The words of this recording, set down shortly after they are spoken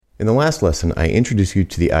In the last lesson, I introduced you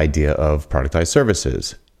to the idea of productized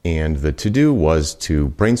services, and the to-do was to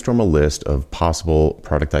brainstorm a list of possible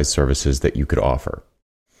productized services that you could offer.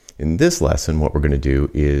 In this lesson, what we're going to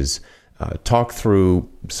do is talk through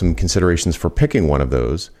some considerations for picking one of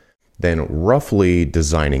those, then roughly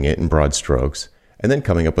designing it in broad strokes, and then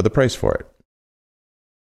coming up with a price for it.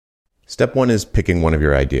 Step one is picking one of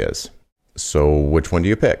your ideas. So which one do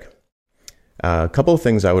you pick? A couple of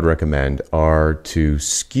things I would recommend are to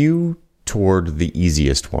skew toward the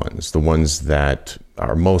easiest ones, the ones that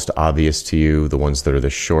are most obvious to you, the ones that are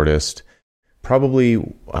the shortest, probably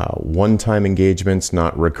one-time engagements,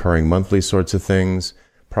 not recurring monthly sorts of things,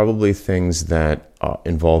 probably things that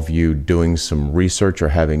involve you doing some research or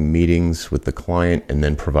having meetings with the client and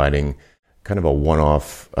then providing kind of a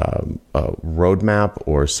one-off roadmap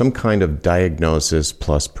or some kind of diagnosis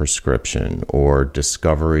plus prescription or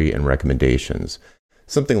discovery and recommendations,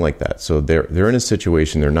 something like that. So they're in a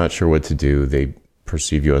situation, they're not sure what to do. They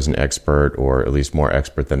perceive you as an expert or at least more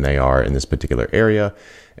expert than they are in this particular area,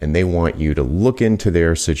 and they want you to look into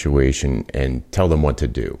their situation and tell them what to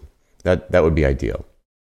do. That would be ideal.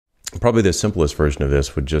 Probably the simplest version of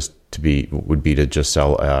this would be to just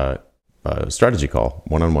sell a strategy call,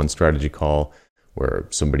 one-on-one strategy call, where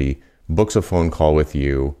somebody books a phone call with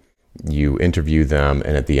you, you interview them,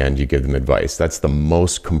 and at the end you give them advice. That's the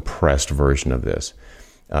most compressed version of this.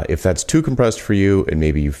 If that's too compressed for you, and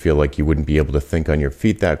maybe you feel like you wouldn't be able to think on your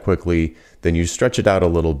feet that quickly, then you stretch it out a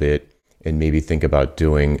little bit and maybe think about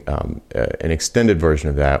doing an extended version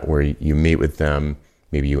of that, where you meet with them,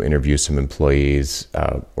 maybe you interview some employees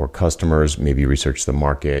or customers, maybe you research the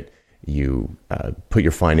market, you put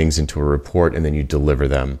your findings into a report, and then you deliver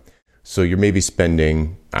them. So you're maybe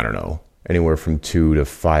spending, anywhere from 2 to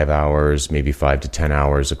 5 hours, maybe 5 to 10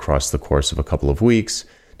 hours across the course of a couple of weeks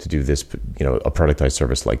to do this, a productized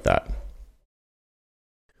service like that.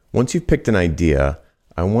 Once you've picked an idea,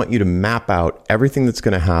 I want you to map out everything that's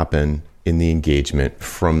going to happen in the engagement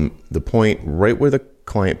from the point right where the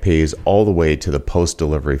client pays all the way to the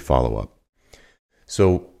post-delivery follow-up.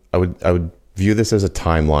 So I would view this as a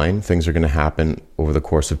timeline. Things are going to happen over the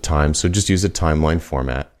course of time. So just use a timeline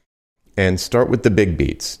format and start with the big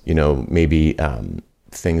beats. Maybe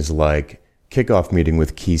things like kickoff meeting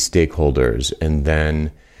with key stakeholders, and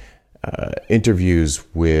then interviews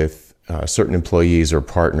with certain employees or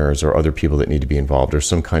partners or other people that need to be involved, or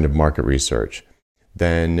some kind of market research.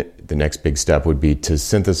 Then the next big step would be to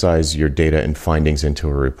synthesize your data and findings into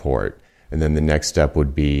a report. And then the next step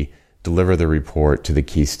would be deliver the report to the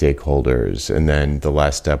key stakeholders. And then the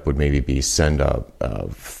last step would maybe be send a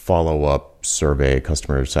follow-up survey,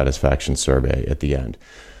 customer satisfaction survey at the end.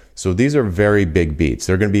 So these are very big beats.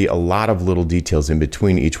 There are going to be a lot of little details in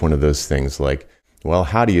between each one of those things, like, well,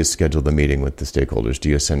 how do you schedule the meeting with the stakeholders? Do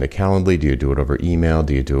you send a Calendly? Do you do it over email?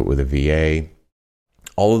 Do you do it with a VA?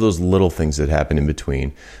 All of those little things that happen in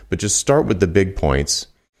between. But just start with the big points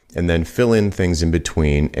and then fill in things in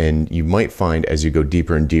between. And you might find as you go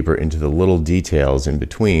deeper and deeper into the little details in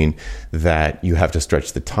between that you have to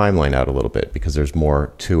stretch the timeline out a little bit because there's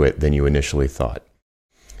more to it than you initially thought.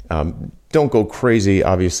 Don't go crazy.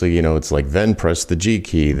 Obviously, it's like then press the G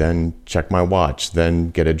key, then check my watch, then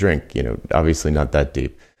get a drink. Obviously not that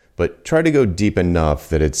deep. But try to go deep enough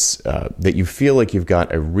that it's that you feel like you've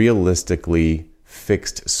got a realistically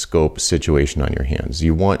fixed scope situation on your hands.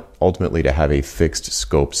 You want ultimately to have a fixed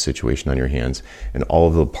scope situation on your hands and all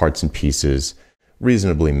of the parts and pieces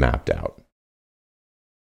reasonably mapped out.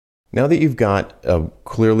 Now that you've got a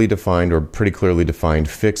clearly defined or pretty clearly defined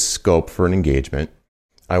fixed scope for an engagement,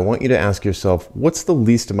 I want you to ask yourself, what's the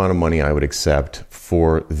least amount of money I would accept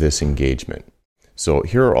for this engagement? So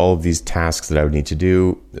here are all of these tasks that I would need to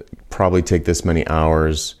do, probably take this many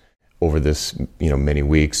hours over this, many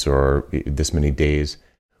weeks or this many days.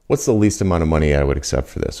 What's the least amount of money I would accept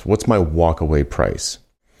for this? What's my walkaway price?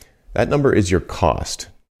 That number is your cost.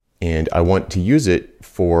 And I want to use it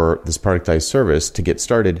for this productized service to get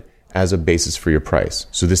started as a basis for your price.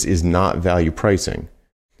 So this is not value pricing,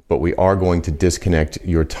 but we are going to disconnect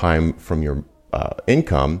your time from your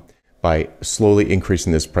income by slowly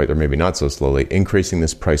increasing this price, or maybe not so slowly, increasing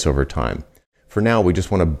this price over time. For now, we just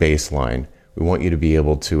want a baseline. We want you to be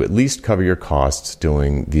able to at least cover your costs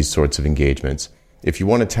doing these sorts of engagements. If you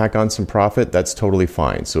want to tack on some profit, that's totally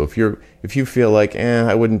fine. So if you feel like,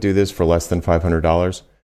 I wouldn't do this for less than $500,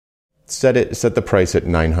 set the price at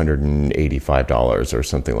 $985 or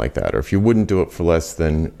something like that. Or if you wouldn't do it for less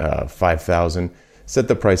than $5,000, set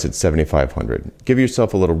the price at $7,500. Give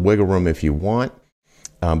yourself a little wiggle room if you want,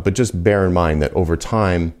 but just bear in mind that over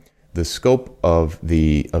time, the scope of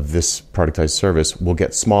this productized service will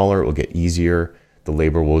get smaller, it will get easier. The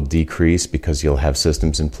labor will decrease because you'll have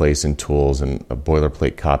systems in place and tools and a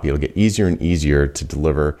boilerplate copy. It'll get easier and easier to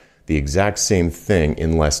deliver the exact same thing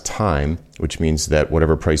in less time, which means that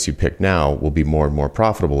whatever price you pick now will be more and more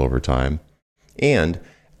profitable over time. And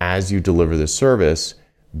as you deliver the service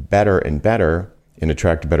better and better and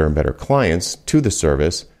attract better and better clients to the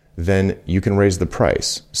service, then you can raise the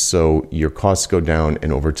price. So your costs go down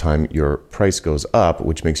and over time your price goes up,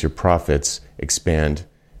 which makes your profits expand,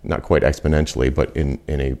 not quite exponentially, but in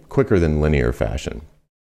a quicker than linear fashion.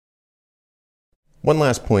 One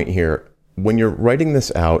last point here. When you're writing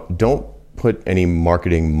this out, don't put any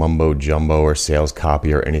marketing mumbo jumbo or sales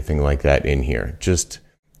copy or anything like that in here. Just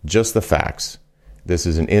the facts. This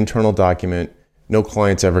is an internal document. No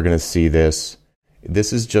client's ever going to see this.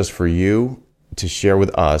 This is just for you to share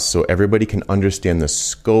with us so everybody can understand the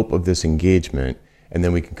scope of this engagement, and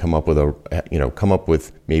then we can come up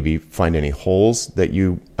with maybe find any holes that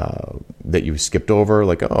you skipped over,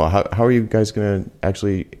 like, oh, how are you guys going to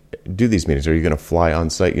actually do these meetings? Are you going to fly on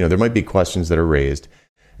site? There might be questions that are raised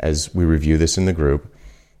as we review this in the group.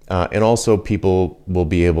 And also people will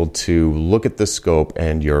be able to look at the scope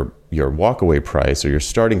and your walkaway price or your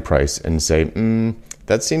starting price and say,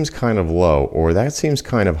 that seems kind of low, or that seems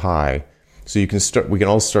kind of high. So we can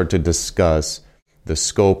all start to discuss the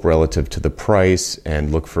scope relative to the price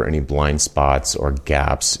and look for any blind spots or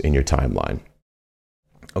gaps in your timeline.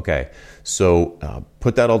 Okay, so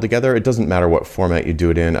put that all together. It doesn't matter what format you do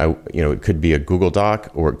it in. It could be a Google Doc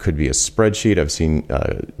or it could be a spreadsheet. I've seen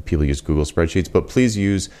people use Google spreadsheets, but please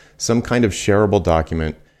use some kind of shareable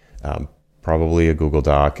document, probably a Google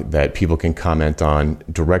Doc that people can comment on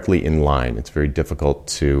directly in line. It's very difficult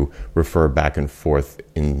to refer back and forth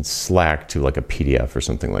in Slack to like a PDF or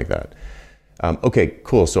something like that. Okay,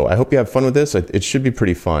 cool. So I hope you have fun with this. It should be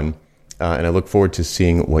pretty fun. And I look forward to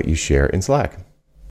seeing what you share in Slack.